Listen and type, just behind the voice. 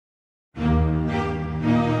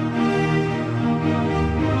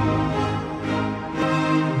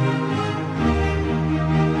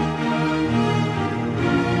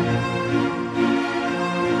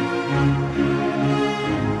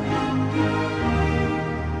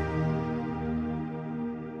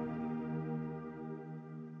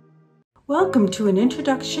Welcome to an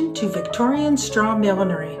introduction to Victorian straw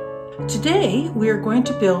millinery. Today we are going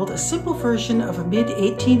to build a simple version of a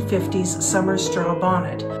mid-1850s summer straw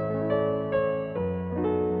bonnet.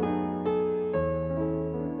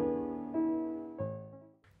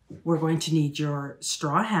 We're going to need your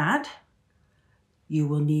straw hat. You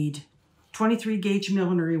will need 23 gauge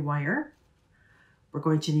millinery wire. We're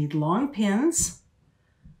going to need long pins,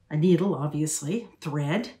 a needle obviously,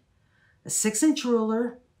 thread, a 6-inch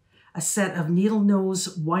ruler, a set of needle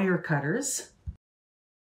nose wire cutters,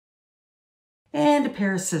 and a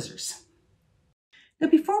pair of scissors. Now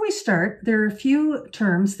before we start, there are a few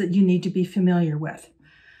terms that you need to be familiar with.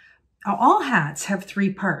 All hats have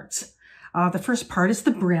 3 parts. The first part is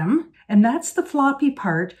the brim, and that's the floppy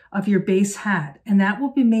part of your base hat, and that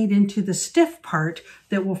will be made into the stiff part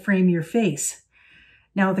that will frame your face.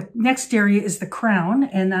 Now the next area is the crown,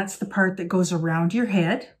 and that's the part that goes around your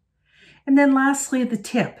head. And then lastly, the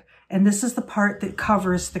tip, and this is the part that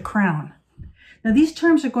covers the crown. Now these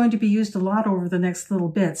terms are going to be used a lot over the next little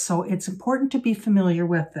bit, so it's important to be familiar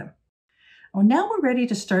with them. Well, now we're ready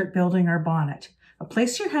to start building our bonnet. Now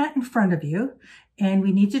place your hat in front of you, and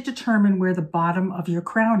we need to determine where the bottom of your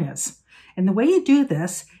crown is. And the way you do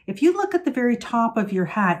this, if you look at the very top of your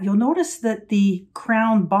hat, you'll notice that the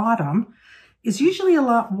crown bottom is usually a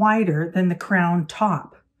lot wider than the crown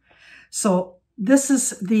top. So this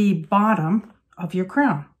is the bottom of your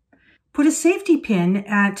crown. Put a safety pin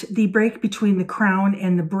at the break between the crown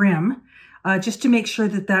and the brim, just to make sure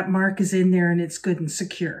that that mark is in there and it's good and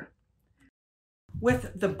secure.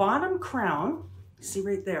 With the bottom crown, see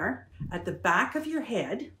right there, at the back of your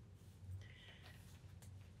head,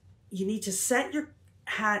 you need to set your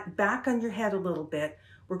hat back on your head a little bit.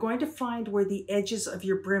 We're going to find where the edges of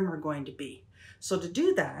your brim are going to be. So to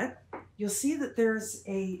do that, you'll see that there's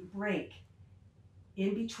a break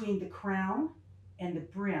in between the crown and the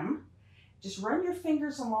brim. Just run your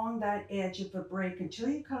fingers along that edge of the break until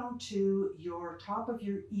you come to your top of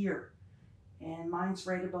your ear. And mine's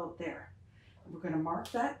right about there. We're going to mark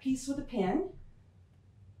that piece with a pin.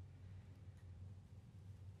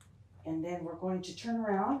 And then we're going to turn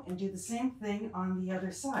around and do the same thing on the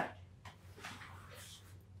other side.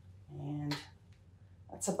 And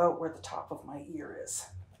that's about where the top of my ear is.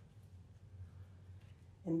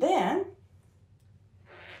 And then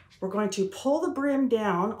we're going to pull the brim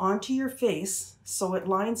down onto your face so it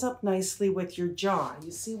lines up nicely with your jaw.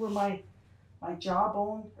 You see where my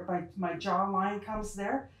jawbone or my jaw line comes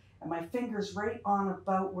there? And my finger's right on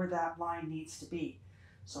about where that line needs to be.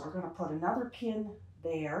 So we're going to put another pin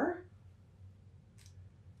there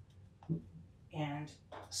and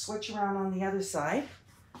switch around on the other side.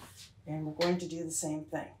 And we're going to do the same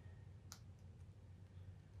thing.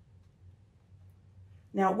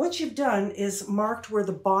 Now what you've done is marked where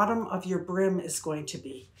the bottom of your brim is going to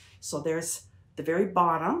be. So there's the very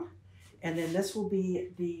bottom, and then this will be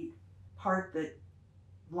the part that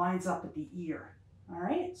lines up at the ear. All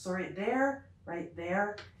right, so right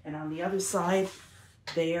there, and on the other side,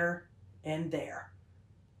 there and there.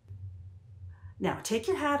 Now take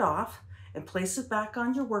your hat off and place it back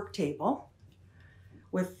on your work table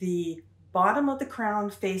with the bottom of the crown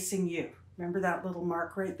facing you. Remember that little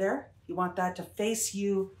mark right there? You want that to face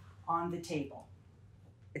you on the table.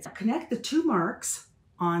 Connect the 2 marks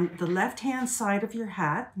on the left-hand side of your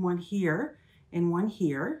hat, one here and one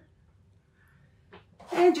here.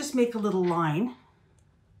 And just make a little line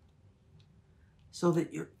so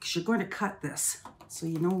that you're going to cut this, so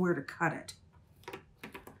you know where to cut it.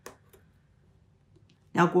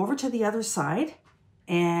 Now go over to the other side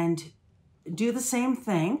and do the same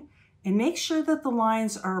thing, and make sure that the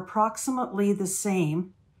lines are approximately the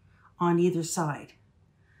same on either side.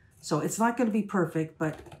 So it's not going to be perfect,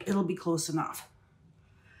 but it'll be close enough.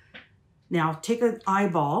 Now take an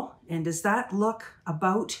eyeball, and does that look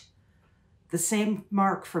about the same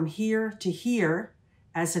mark from here to here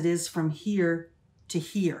as it is from here to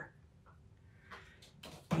here?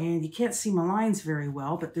 And you can't see my lines very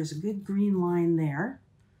well, but there's a good green line there.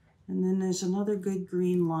 And then there's another good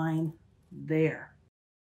green line there.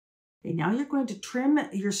 Okay, now you're going to trim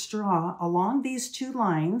your straw along these 2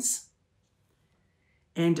 lines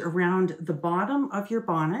and around the bottom of your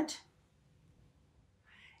bonnet.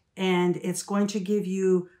 And it's going to give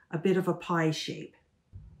you a bit of a pie shape.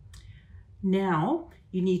 Now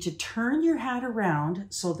you need to turn your hat around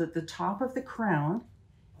so that the top of the crown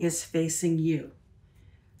is facing you.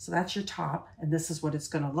 So that's your top, and this is what it's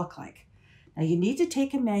going to look like. Now you need to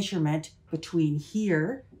take a measurement between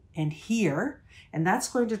here, and that's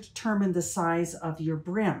going to determine the size of your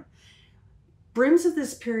brim. Brims of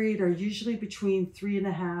this period are usually between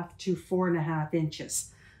 3.5 to 4.5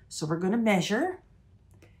 inches. So we're going to measure,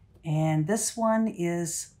 And this one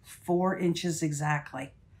is 4 inches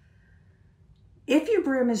exactly. If your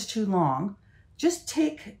brim is too long, just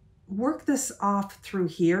work this off through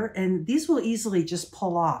here, and these will easily just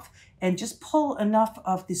pull off. And just pull enough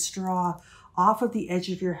of the straw off of the edge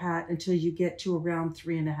of your hat until you get to around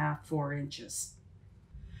 3.5, 4 inches.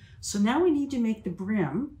 So now we need to make the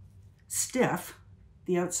brim stiff,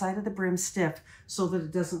 the outside of the brim stiff, so that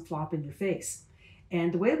it doesn't flop in your face.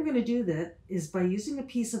 And the way we're going to do that is by using a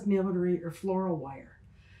piece of millinery or floral wire.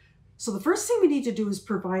 So the first thing we need to do is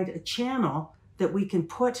provide a channel that we can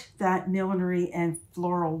put that millinery and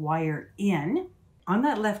floral wire in. On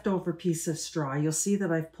that leftover piece of straw, you'll see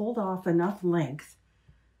that I've pulled off enough length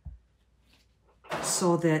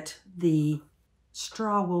so that the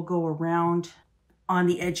straw will go around on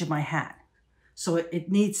the edge of my hat. So it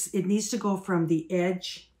needs to go from the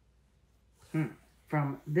edge,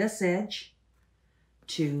 from this edge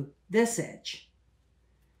to this edge.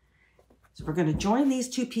 So we're going to join these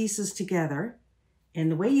two pieces together.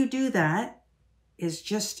 And the way you do that is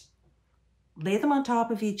just lay them on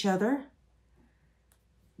top of each other,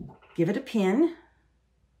 give it a pin,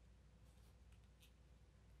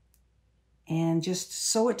 and just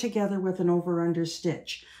sew it together with an over-under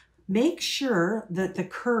stitch. Make sure that the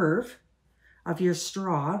curve of your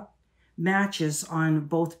straw matches on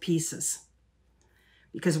both pieces,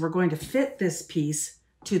 because we're going to fit this piece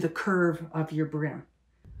to the curve of your brim.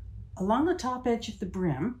 Along the top edge of the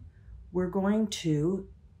brim, we're going to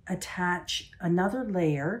attach another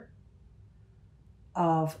layer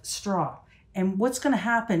of straw. And what's going to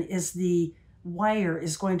happen is the wire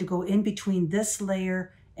is going to go in between this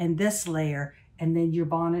layer, and then your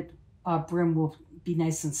bonnet brim will be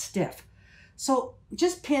nice and stiff. So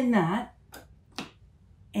just pin that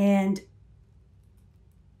and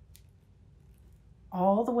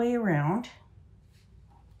all the way around,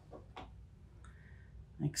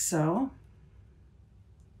 like so.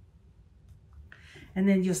 And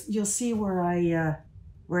then you'll see where I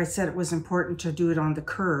said it was important to do it on the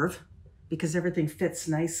curve, because everything fits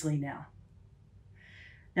nicely now.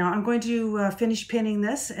 Now I'm going to finish pinning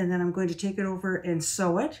this, and then I'm going to take it over and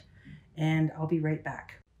sew it, and I'll be right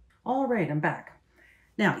back. All right, I'm back.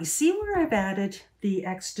 Now you see where I've added the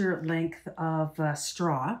extra length of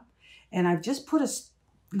straw, and I've just put a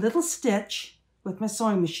little stitch with my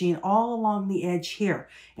sewing machine all along the edge here.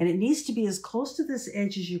 And it needs to be as close to this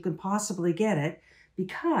edge as you can possibly get it,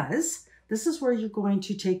 because this is where you're going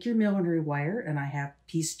to take your millinery wire, and I have a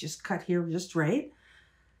piece just cut here just right,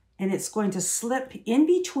 and it's going to slip in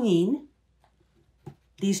between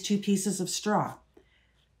these two pieces of straw.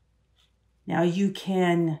 Now you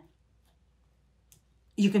can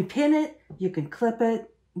pin it, you can clip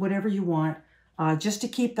it, whatever you want, just to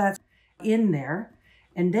keep that in there.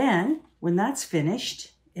 And then when that's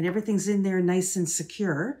finished and everything's in there nice and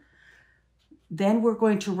secure, then we're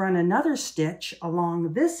going to run another stitch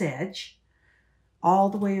along this edge all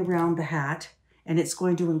the way around the hat, and it's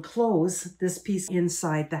going to enclose this piece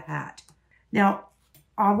inside the hat. Now,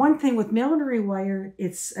 one thing with millinery wire,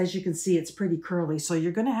 as you can see, it's pretty curly, so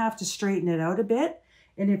you're going to have to straighten it out a bit.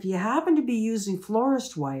 And if you happen to be using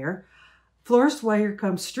florist wire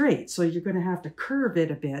comes straight, so you're going to have to curve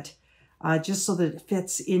it a bit just so that it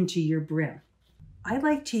fits into your brim. I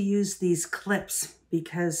like to use these clips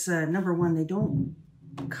because number one, they don't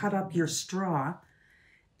cut up your straw,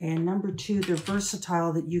 and number two, they're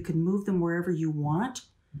versatile, that you can move them wherever you want.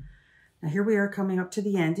 Now here we are coming up to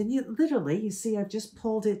the end, and you see I've just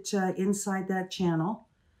pulled it inside that channel,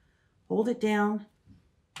 hold it down,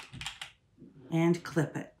 and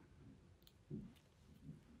clip it.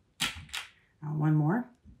 Now one more.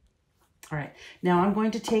 All right, now I'm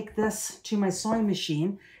going to take this to my sewing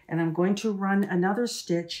machine, and I'm going to run another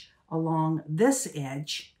stitch along this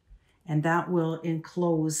edge, and that will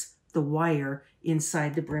enclose the wire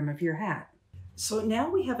inside the brim of your hat. So now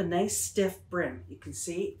we have a nice stiff brim. You can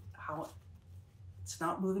see how it's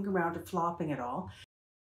not moving around or flopping at all.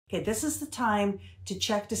 Okay, this is the time to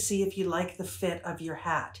check to see if you like the fit of your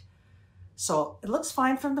hat. So it looks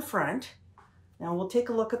fine from the front. Now we'll take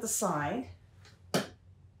a look at the side.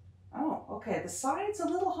 Oh, okay, the side's a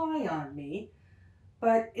little high on me,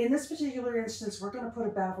 but in this particular instance, we're going to put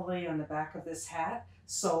a bavalet on the back of this hat,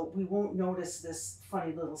 so we won't notice this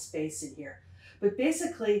funny little space in here. But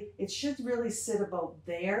basically, it should really sit about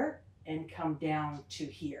there and come down to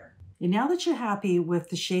here. And now that you're happy with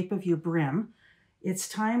the shape of your brim, it's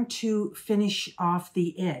time to finish off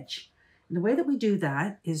the edge. And the way that we do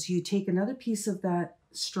that is you take another piece of that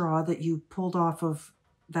straw that you pulled off of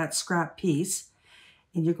that scrap piece,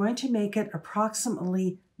 and you're going to make it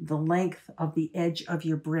approximately the length of the edge of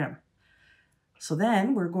your brim. So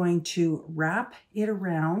then we're going to wrap it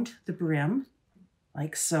around the brim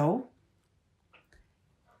like so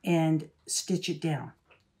and stitch it down.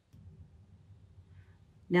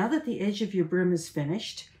 Now that the edge of your brim is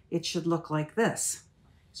finished, it should look like this.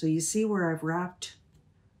 So you see where I've wrapped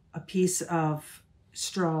a piece of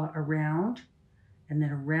straw around and then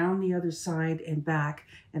around the other side and back,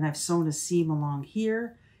 and I've sewn a seam along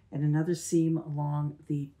here and another seam along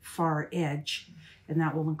the far edge, and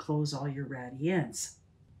that will enclose all your ratty ends.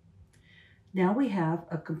 Now we have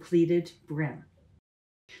a completed brim.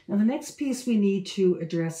 Now the next piece we need to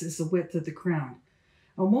address is the width of the crown.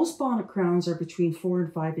 Now, most bonnet crowns are between 4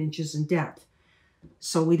 and 5 inches in depth.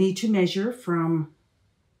 So we need to measure from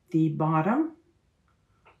the bottom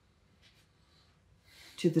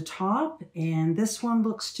to the top, and this one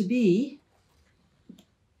looks to be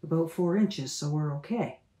about 4 inches, so we're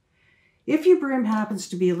okay. If your brim happens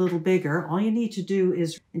to be a little bigger, all you need to do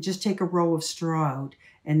is just take a row of straw out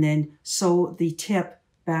and then sew the tip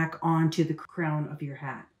back onto the crown of your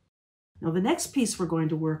hat. Now the next piece we're going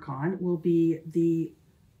to work on will be the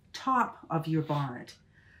top of your bonnet.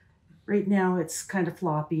 Right now it's kind of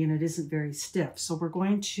floppy and it isn't very stiff, so we're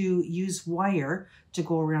going to use wire to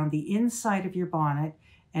go around the inside of your bonnet,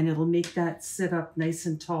 and it'll make that sit up nice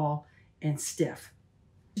and tall and stiff.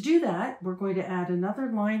 To do that, we're going to add another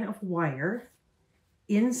line of wire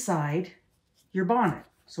inside your bonnet,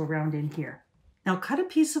 so around in here. Now cut a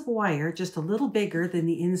piece of wire just a little bigger than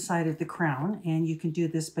the inside of the crown, and you can do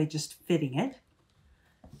this by just fitting it.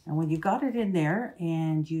 And when you got it in there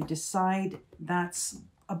and you decide that's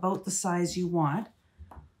about the size you want,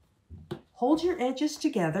 hold your edges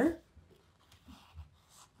together,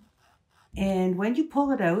 and when you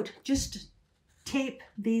pull it out, just tape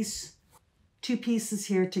these two pieces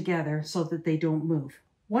here together so that they don't move.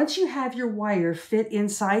 Once you have your wire fit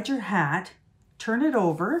inside your hat, turn it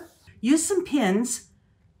over. Use some pins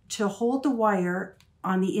to hold the wire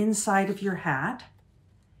on the inside of your hat.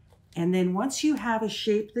 And then once you have a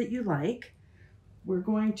shape that you like, we're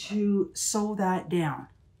going to sew that down.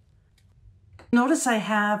 Notice I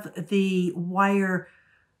have the wire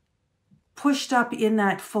pushed up in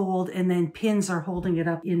that fold, and then pins are holding it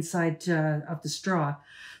up inside of the straw.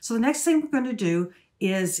 So the next thing we're going to do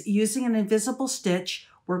is, using an invisible stitch,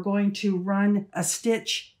 we're going to run a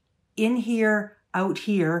stitch in here, out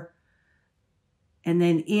here, and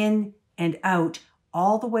then in and out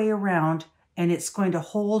all the way around, and it's going to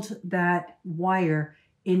hold that wire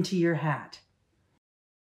into your hat.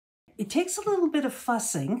 It takes a little bit of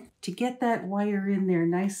fussing to get that wire in there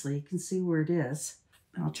nicely. You can see where it is.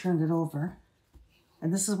 I'll turn it over,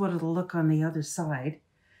 and this is what it'll look on the other side.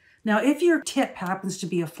 Now, if your tip happens to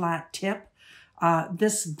be a flat tip,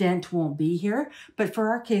 this dent won't be here, but for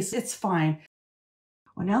our case, it's fine.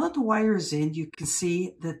 Well, now that the wire is in, you can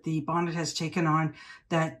see that the bonnet has taken on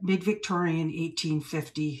that mid-Victorian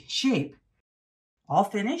 1850 shape. All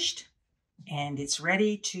finished, and it's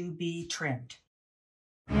ready to be trimmed.